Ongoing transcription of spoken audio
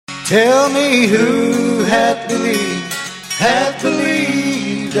Tell me who hath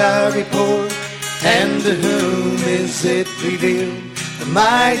believed our report, and to whom is it revealed, the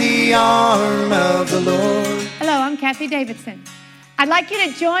mighty arm of the Lord. Hello, I'm Kathie Davidson. I'd like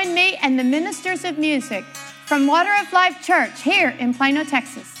you to join me and the ministers of music from Water of Life Church here in Plano,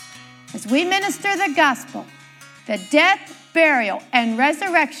 Texas, as we minister the gospel, the death, burial, and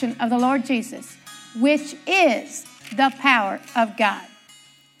resurrection of the Lord Jesus, which is the power of God.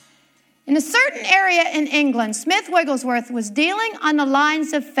 In a certain area in England, Smith Wigglesworth was dealing on the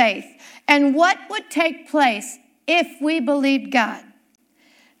lines of faith and what would take place if we believed God.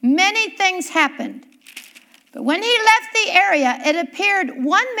 Many things happened, but when he left the area, it appeared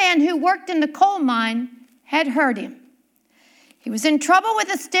one man who worked in the coal mine had heard him. He was in trouble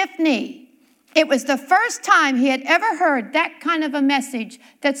with a stiff knee. It was the first time he had ever heard that kind of a message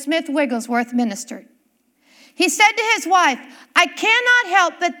that Smith Wigglesworth ministered. He said to his wife, "I cannot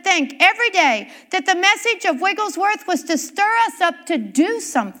help but think every day that the message of Wigglesworth was to stir us up to do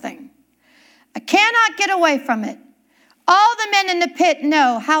something. I cannot get away from it. All the men in the pit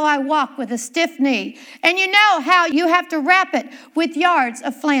know how I walk with a stiff knee, and you know how you have to wrap it with yards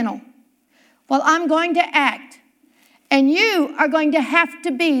of flannel. Well, I'm going to act, and you are going to have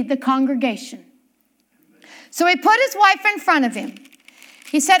to be the congregation." So he put his wife in front of him.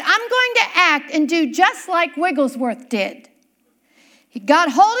 He said, "I'm going to act and do just like Wigglesworth did." He got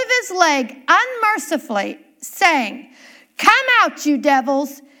hold of his leg unmercifully, saying, "Come out, you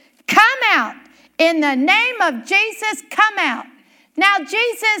devils. Come out. In the name of Jesus, come out. Now,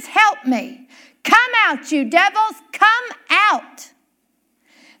 Jesus, help me. Come out, you devils. Come out."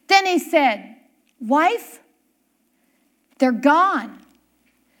 Then he said, "Wife, they're gone.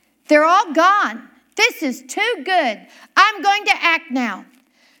 They're all gone. This is too good. I'm going to act now."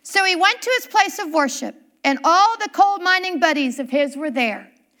 So he went to his place of worship, and all the coal mining buddies of his were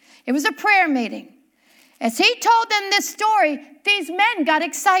there. It was a prayer meeting. As he told them this story, these men got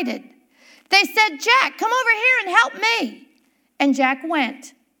excited. They said, "Jack, come over here and help me." And Jack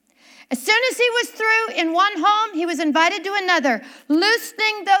went. As soon as he was through in one home, he was invited to another,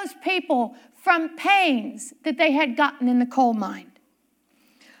 loosening those people from pains that they had gotten in the coal mine.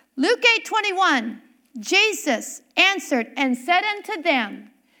 Luke 8:21, Jesus answered and said unto them,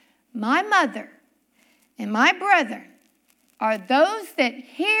 "My mother and my brethren are those that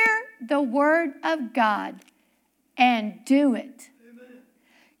hear the word of God and do it." Amen.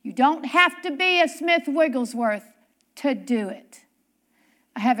 You don't have to be a Smith Wigglesworth to do it.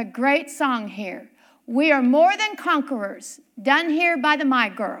 I have a great song here. We are more than conquerors, done here by the My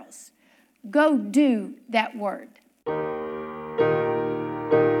Girls. Go do that word.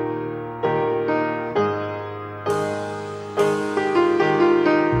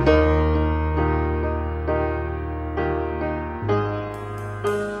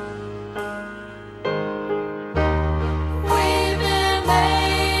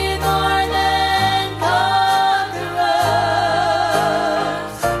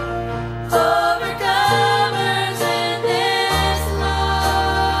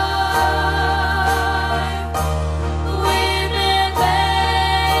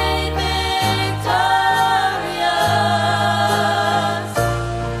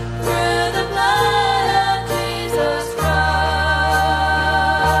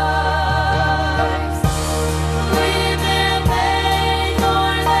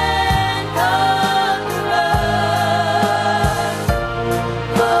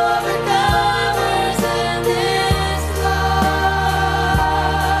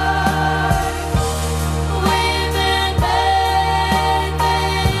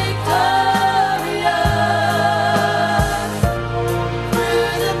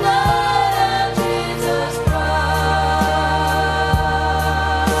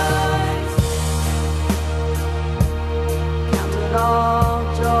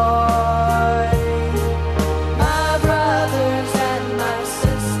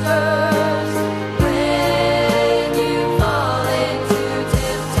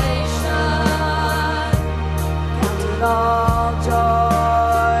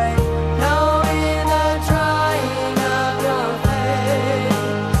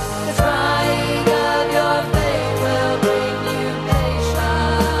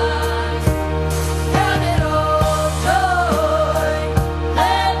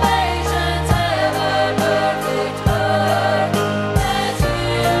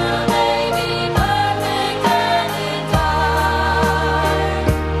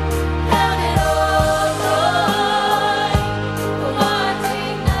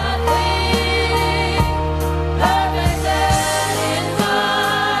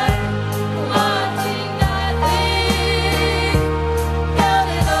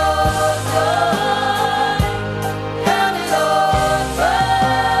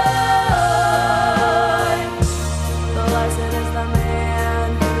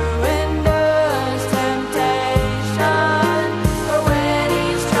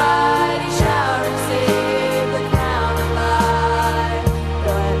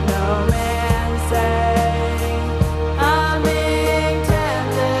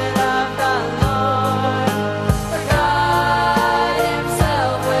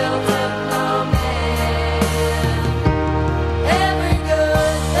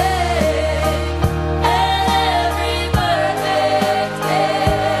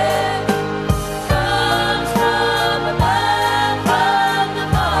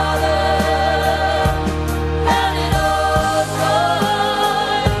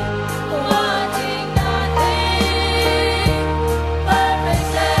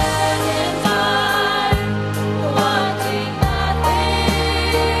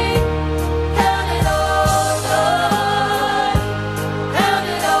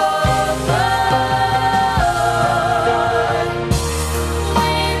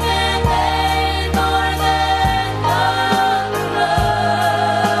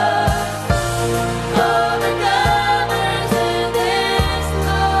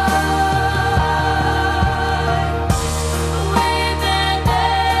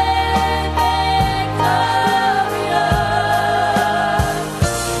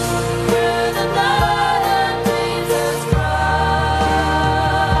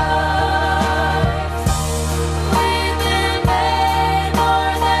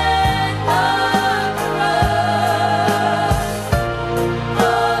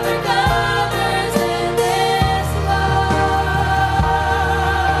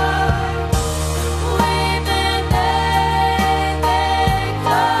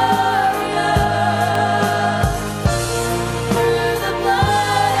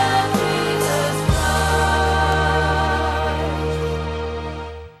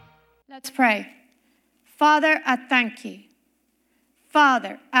 pray. Father, I thank you.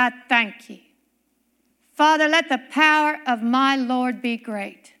 Father, I thank you. Father, let the power of my Lord be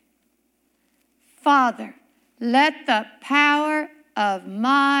great. Father, let the power of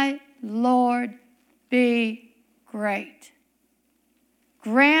my Lord be great.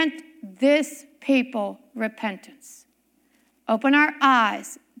 Grant this people repentance. Open our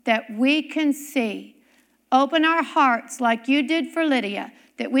eyes that we can see. Open our hearts like you did for Lydia,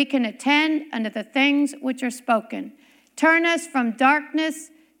 that we can attend unto the things which are spoken. Turn us from darkness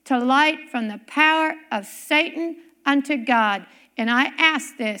to light, from the power of Satan unto God. And I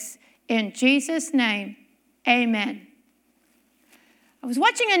ask this in Jesus' name, amen. I was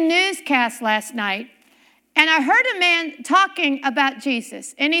watching a newscast last night, and I heard a man talking about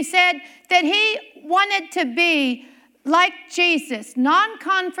Jesus. And he said that he wanted to be like Jesus,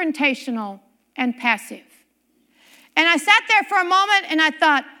 non-confrontational and passive. And I sat there for a moment and I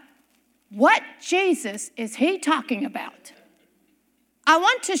thought, what Jesus is he talking about? I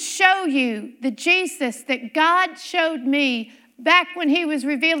want to show you the Jesus that God showed me back when he was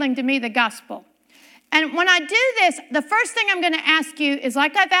revealing to me the gospel. And when I do this, the first thing I'm going to ask you is,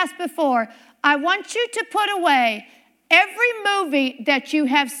 like I've asked before, I want you to put away every movie that you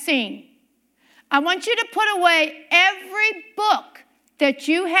have seen. I want you to put away every book that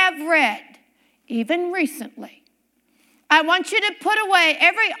you have read, even recently. I want you to put away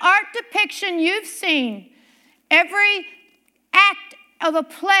every art depiction you've seen, every act of a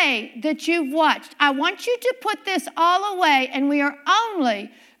play that you've watched. I want you to put this all away, and we are only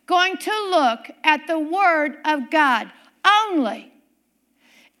going to look at the Word of God. Only.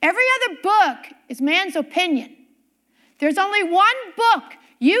 Every other book is man's opinion. There's only one book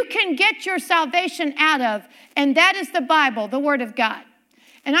you can get your salvation out of, and that is the Bible, the Word of God.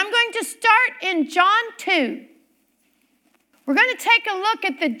 And I'm going to start in John 2. We're going to take a look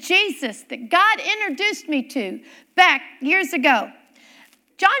at the Jesus that God introduced me to back years ago.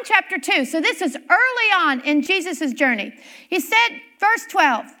 John chapter 2. So this is early on in Jesus' journey. He said, verse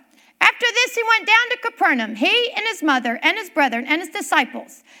 12, after this he went down to Capernaum, he and his mother and his brethren and his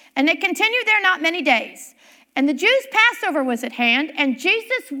disciples. And they continued there not many days. And the Jews' Passover was at hand, and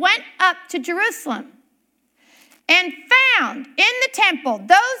Jesus went up to Jerusalem and found in the temple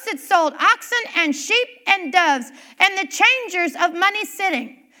those that sold oxen and sheep and doves and the changers of money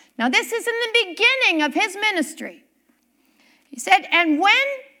sitting. Now this is in the beginning of his ministry. He said, and when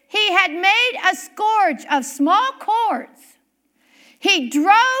he had made a scourge of small cords, he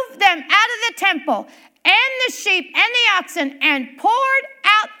drove them out of the temple and the sheep and the oxen and poured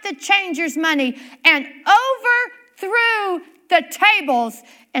out the changers' money and overthrew the tables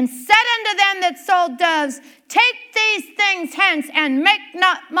and said unto them that sold doves, take these things hence and make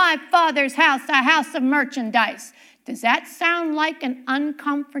not my Father's house a house of merchandise. Does that sound like an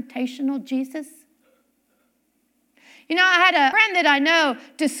unconfrontational Jesus? You know, I had a friend that I know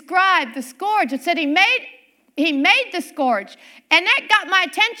describe the scourge and said he made the scourge, and that got my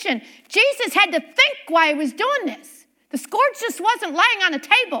attention. Jesus had to think why he was doing this. The scourge just wasn't laying on a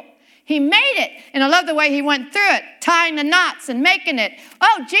table. He made it, and I love the way he went through it, tying the knots and making it.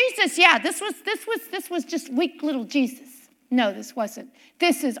 Oh, Jesus, yeah, this was just weak little Jesus. No, this wasn't.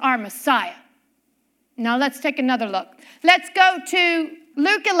 This is our Messiah. Now let's take another look. Let's go to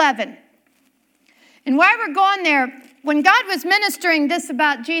Luke 11. And while we're going there, when God was ministering this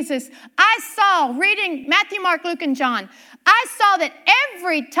about Jesus, I saw, reading Matthew, Mark, Luke, and John, I saw that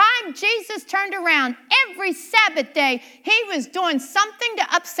every time Jesus turned around, every Sabbath day, he was doing something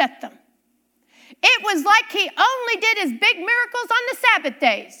to upset them. It was like he only did his big miracles on the Sabbath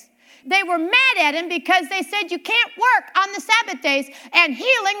days. They were mad at him because they said you can't work on the Sabbath days, and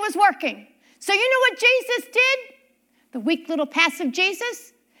healing was working. So you know what Jesus did? The weak little passive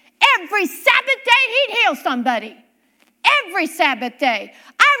Jesus? Every Sabbath day, he'd heal somebody. Every Sabbath day.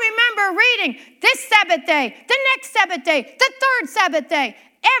 I remember reading this Sabbath day, the next Sabbath day, the third Sabbath day.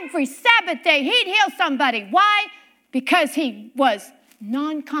 Every Sabbath day, he'd heal somebody. Why? Because he was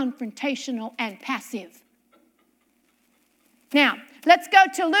non-confrontational and passive. Now, let's go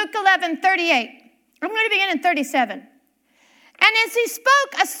to Luke 11:38. I'm going to begin in 37. And as he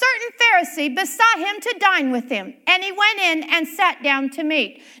spoke, a certain Pharisee besought him to dine with him, and he went in and sat down to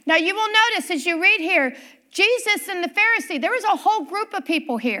meat. Now, you will notice as you read here, Jesus and the Pharisee, there was a whole group of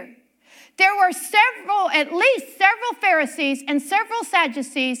people here. There were at least several Pharisees and several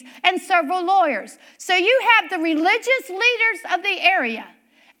Sadducees and several lawyers. So you have the religious leaders of the area,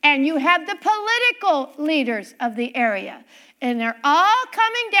 and you have the political leaders of the area. And they're all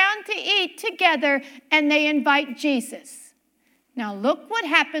coming down to eat together, and they invite Jesus. Now look what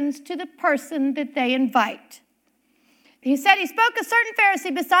happens to the person that they invite. He said he spoke a certain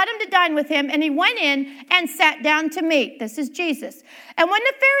Pharisee beside him to dine with him, and he went in and sat down to meat. This is Jesus. And when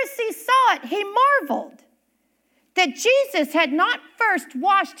the Pharisee saw it, he marveled that Jesus had not first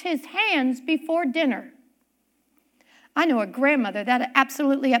washed his hands before dinner. I know a grandmother that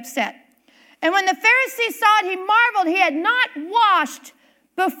absolutely upset. And when the Pharisee saw it, he marveled he had not washed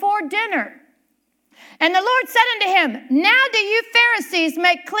before dinner. And the Lord said unto him, now do you Pharisees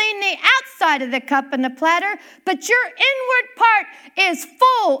make clean the outside of the cup and the platter, but your inward part is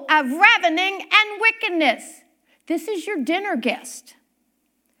full of ravening and wickedness. This is your dinner guest.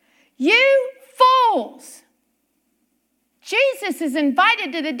 You fools. Jesus is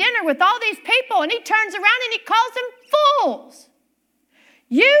invited to the dinner with all these people, and he turns around and he calls them fools.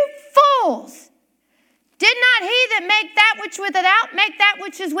 You fools. Did not he that make that which without make that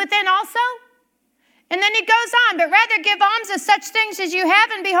which is within also? And then he goes on, but rather give alms of such things as you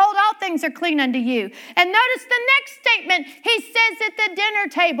have, and behold, all things are clean unto you. And notice the next statement he says at the dinner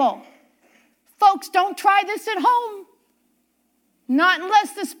table. Folks, don't try this at home. Not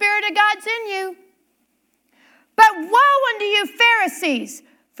unless the Spirit of God's in you. But woe unto you, Pharisees,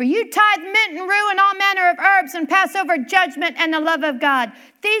 for you tithe mint and rue and all manner of herbs, and pass over judgment and the love of God.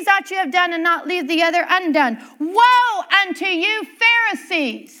 These ought you have done, and not leave the other undone. Woe unto you,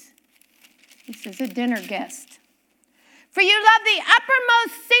 Pharisees. This is a dinner guest. For you love the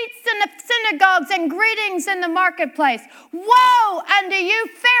uppermost seats in the synagogues and greetings in the marketplace. Woe unto you,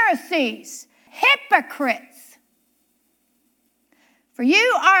 Pharisees, hypocrites! For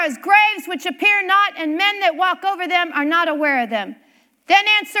you are as graves which appear not, and men that walk over them are not aware of them. Then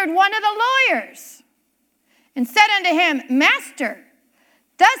answered one of the lawyers and said unto him, Master,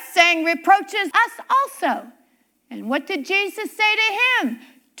 thus saying reproaches us also. And what did Jesus say to him?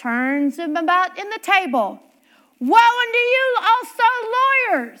 Turns him about in the table. Woe unto you also,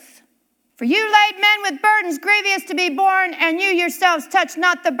 lawyers! For you laid men with burdens grievous to be borne, and you yourselves touch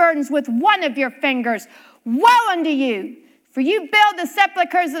not the burdens with one of your fingers. Woe unto you! For you build the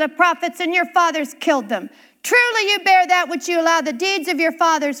sepulchres of the prophets, and your fathers killed them. Truly you bear that which you allow the deeds of your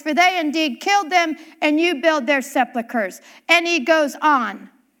fathers, for they indeed killed them, and you build their sepulchres. And he goes on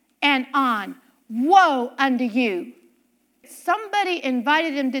and on. Woe unto you! Somebody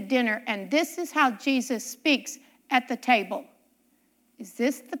invited him to dinner, and this is how Jesus speaks at the table. Is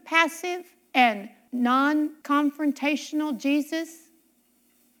this the passive and non-confrontational Jesus?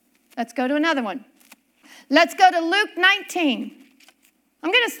 Let's go to another one. Let's go to Luke 19.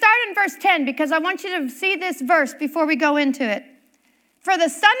 I'm going to start in verse 10 because I want you to see this verse before we go into it. For the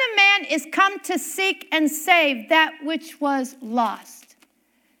Son of Man is come to seek and save that which was lost.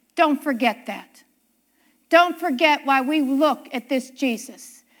 Don't forget that. Don't forget why we look at this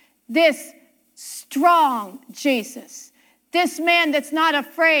Jesus, this strong Jesus, this man that's not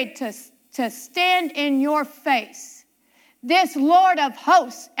afraid to stand in your face, this Lord of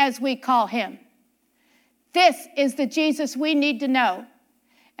hosts, as we call him. This is the Jesus we need to know.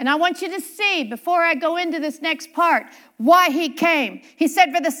 And I want you to see, before I go into this next part, why he came. He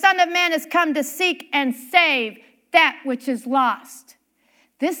said, for the Son of Man has come to seek and save that which is lost.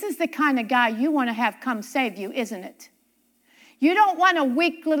 This is the kind of guy you want to have come save you, isn't it? You don't want a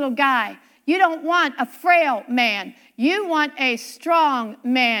weak little guy. You don't want a frail man. You want a strong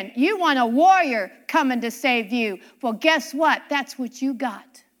man. You want a warrior coming to save you. Well, guess what? That's what you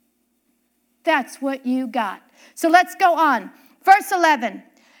got. That's what you got. So let's go on. Verse 11.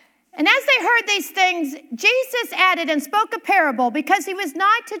 And as they heard these things, Jesus added and spoke a parable because he was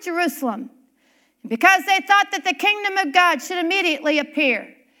nigh to Jerusalem. Because they thought that the kingdom of God should immediately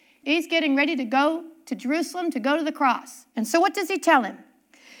appear. He's getting ready to go to Jerusalem to go to the cross. And so what does he tell him?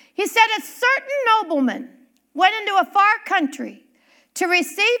 He said, a certain nobleman went into a far country to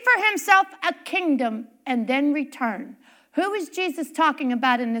receive for himself a kingdom and then return. Who is Jesus talking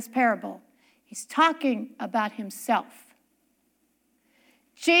about in this parable? He's talking about himself.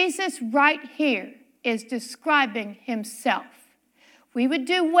 Jesus right here is describing himself. We would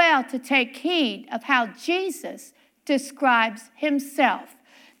do well to take heed of how Jesus describes himself.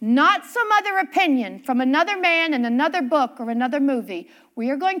 Not some other opinion from another man in another book or another movie. We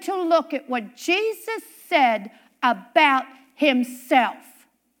are going to look at what Jesus said about himself.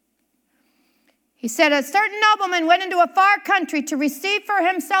 He said, a certain nobleman went into a far country to receive for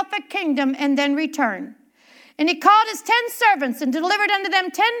himself a kingdom and then return. And he called his 10 servants and delivered unto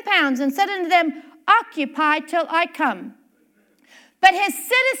them 10 pounds and said unto them, occupy till I come. But his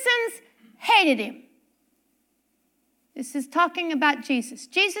citizens hated him. This is talking about Jesus.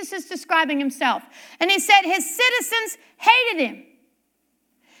 Jesus is describing himself. And he said his citizens hated him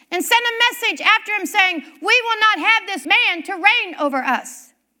and sent a message after him saying, we will not have this man to reign over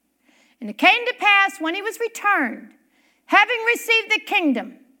us. And it came to pass when he was returned having received the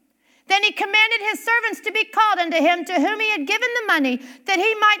kingdom, then he commanded his servants to be called unto him, to whom he had given the money, that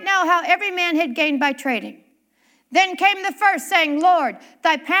he might know how every man had gained by trading. Then came the first, saying, Lord,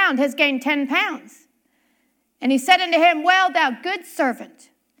 thy pound has gained 10 pounds. And he said unto him, Well, thou good servant,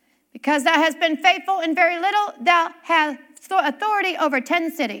 because thou hast been faithful in very little, thou hast authority over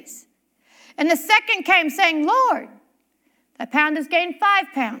 10 cities. And the second came, saying, Lord, thy pound has gained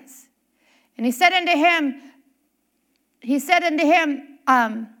 5 pounds. And he said unto him,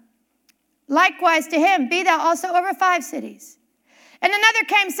 likewise to him, be thou also over 5 cities. And another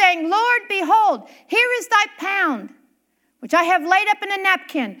came, saying, Lord, behold, here is thy pound, which I have laid up in a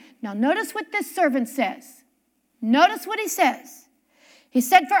napkin. Now notice what this servant says. Notice what he says. He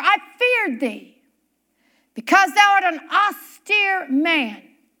said, For I feared thee, because thou art an austere man.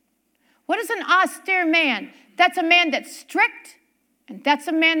 What is an austere man? That's a man that's strict, and that's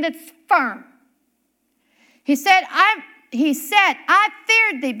a man that's firm. He said, I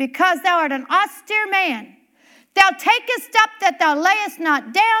feared thee, because thou art an austere man. Thou takest up that thou layest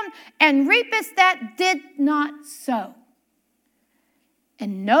not down, and reapest that did not sow.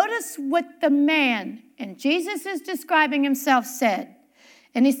 And notice what the man, and Jesus is describing himself, said.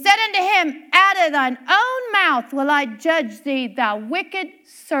 And he said unto him, Out of thine own mouth will I judge thee, thou wicked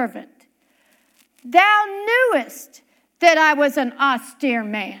servant. Thou knewest that I was an austere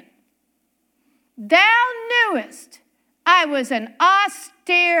man. Thou knewest I was an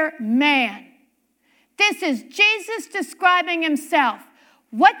austere man. This is Jesus describing himself.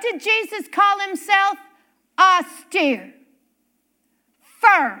 What did Jesus call himself? Austere,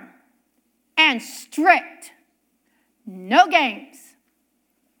 firm, and strict. No games.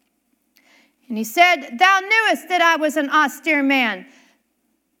 And he said, Thou knewest that I was an austere man,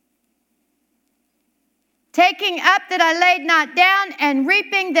 taking up that I laid not down, and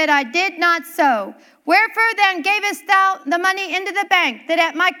reaping that I did not sow. Wherefore then gavest thou the money into the bank, that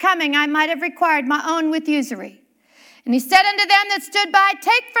at my coming I might have required my own with usury? And he said unto them that stood by,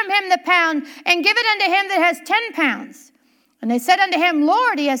 Take from him the pound, and give it unto him that has 10 pounds. And they said unto him,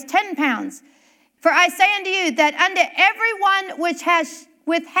 Lord, he has 10 pounds. For I say unto you, that unto every one which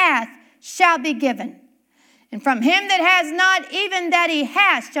hath shall be given. And from him that has not, even that he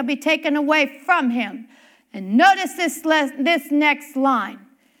has shall be taken away from him. And notice this next line.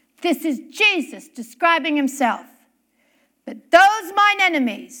 This is Jesus describing himself. But those mine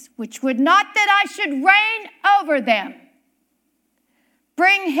enemies, which would not that I should reign over them,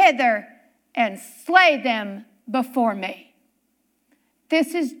 bring hither and slay them before me.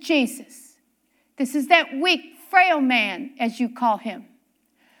 This is Jesus. This is that weak, frail man, as you call him.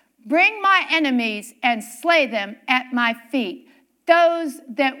 Bring my enemies and slay them at my feet, those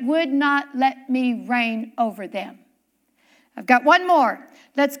that would not let me reign over them. I've got one more.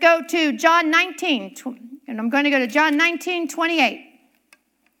 Let's go to John 19, and I'm going to go to John 19:28.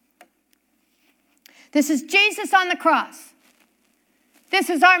 This is Jesus on the cross. This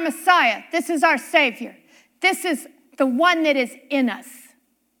is our Messiah. This is our Savior. This is the one that is in us.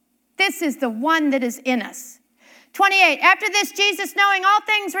 This is the one that is in us. 28, after this, Jesus, knowing all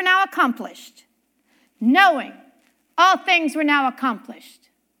things were now accomplished. Knowing all things were now accomplished.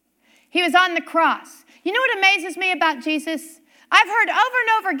 He was on the cross. You know what amazes me about Jesus? I've heard over and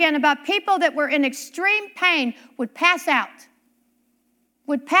over again about people that were in extreme pain would pass out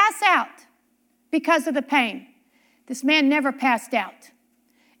because of the pain. This man never passed out.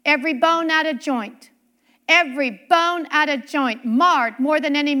 Every bone out of joint, marred more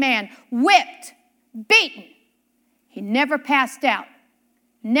than any man, whipped, beaten. He never passed out.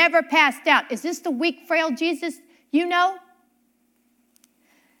 Never passed out. Is this the weak, frail Jesus you know?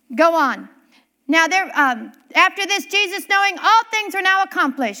 Go on. Now, after this, Jesus, knowing all things are now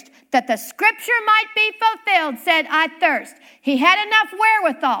accomplished, that the scripture might be fulfilled, said, I thirst. He had enough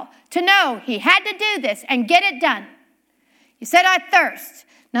wherewithal to know he had to do this and get it done. He said, I thirst.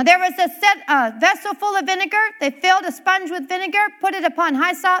 Now, there was a vessel full of vinegar. They filled a sponge with vinegar, put it upon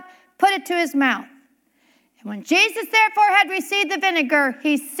hyssop, put it to his mouth. And when Jesus, therefore, had received the vinegar,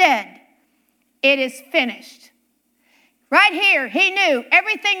 he said, it is finished. Right here, he knew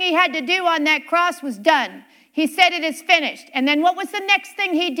everything he had to do on that cross was done. He said, it is finished. And then what was the next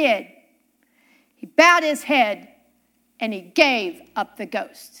thing he did? He bowed his head and he gave up the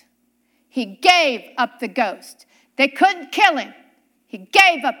ghost. He gave up the ghost. They couldn't kill him. He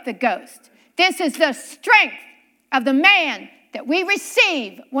gave up the ghost. This is the strength of the man that we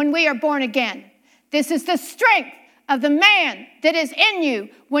receive when we are born again. This is the strength of the man that is in you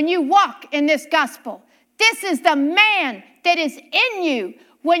when you walk in this gospel. This is the man that is in you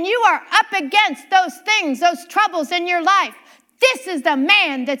when you are up against those things, those troubles in your life. This is the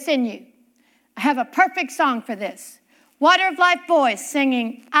man that's in you. I have a perfect song for this. Water of Life boys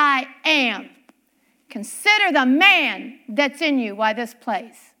singing, I am. Consider the man that's in you. Why this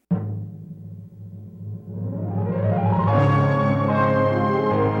place?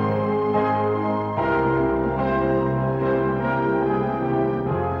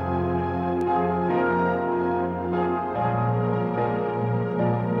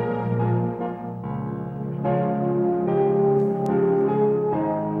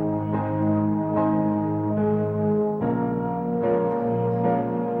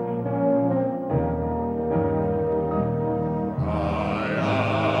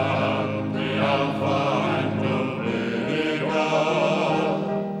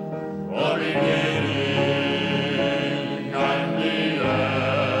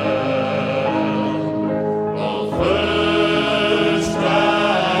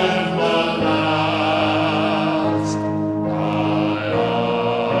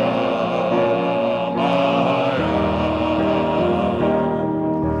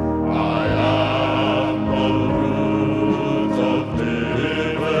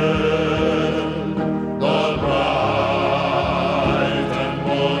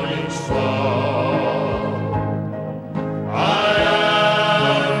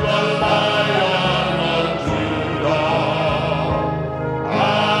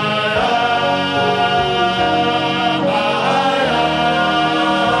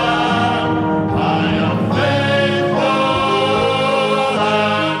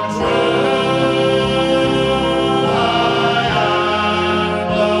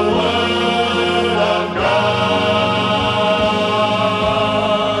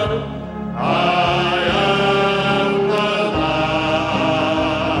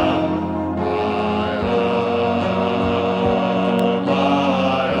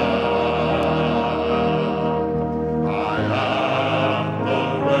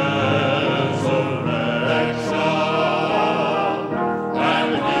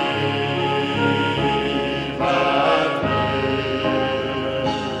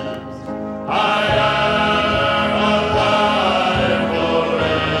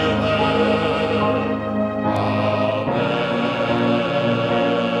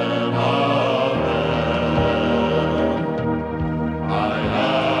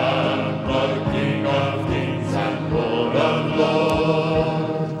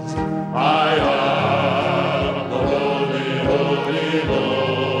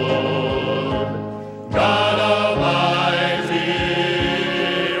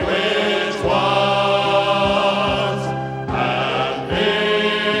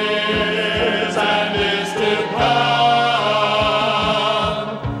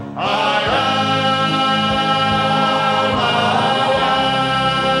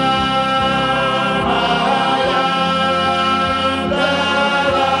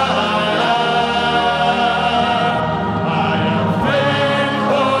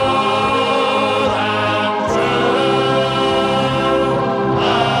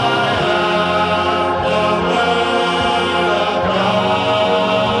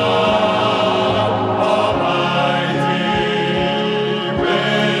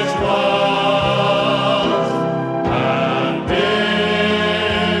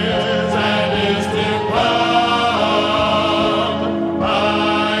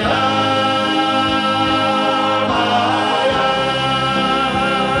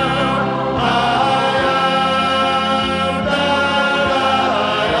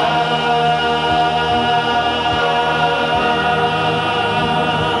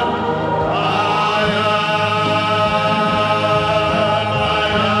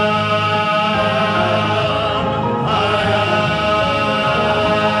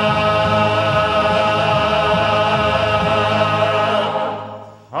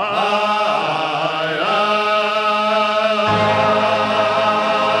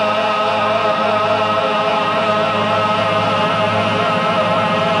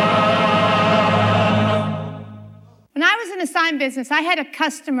 business, I had a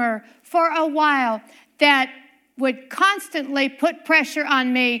customer for a while that would constantly put pressure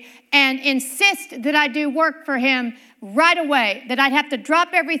on me and insist that I do work for him right away, that I'd have to drop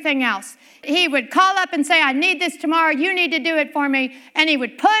everything else. He would call up and say, I need this tomorrow, you need to do it for me. And he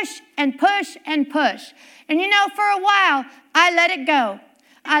would push and push and push. And you know, for a while, I let it go.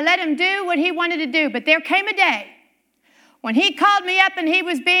 I let him do what he wanted to do. But there came a day when he called me up and he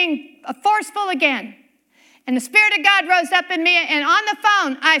was being forceful again. And the Spirit of God rose up in me, and on the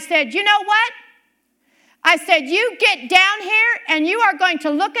phone, I said, you know what? I said, you get down here and you are going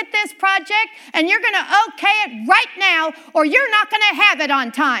to look at this project and you're going to okay it right now, or you're not going to have it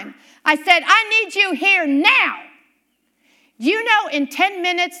on time. I said, I need you here now. You know, in 10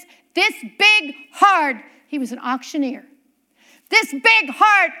 minutes, this big, hard, he was an auctioneer. This big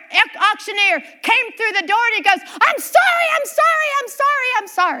heart auctioneer came through the door and he goes, I'm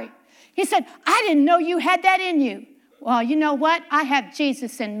sorry. He said, I didn't know you had that in you. Well, you know what? I have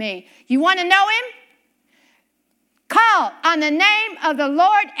Jesus in me. You want to know him? Call on the name of the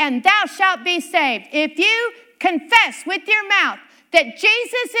Lord and thou shalt be saved. If you confess with your mouth that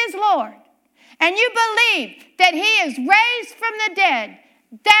Jesus is Lord and you believe that he is raised from the dead,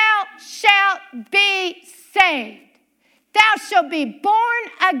 thou shalt be saved. Thou shalt be born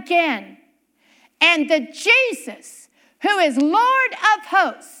again. And the Jesus who is Lord of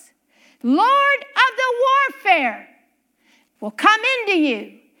hosts, Lord of the warfare, will come into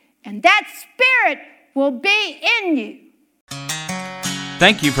you, and that Spirit will be in you.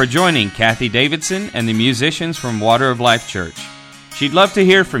 Thank you for joining Kathie Davidson and the musicians from Water of Life Church. She'd love to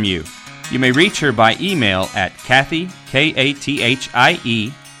hear from you. You may reach her by email at Kathie,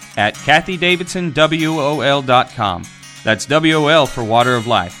 Kathie, at KathieDavidsonWOL.com. That's WOL for Water of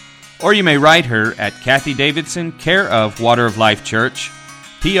Life. Or you may write her at Kathie Davidson, care of Water of Life Church,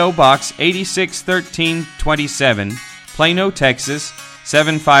 P.O. Box 861327, Plano, Texas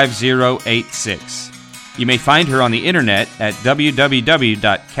 75086. You may find her on the internet at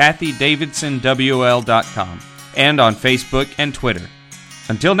www.KathieDavidsonWOL.com and on Facebook and Twitter.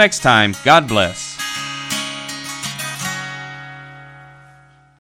 Until next time, God bless.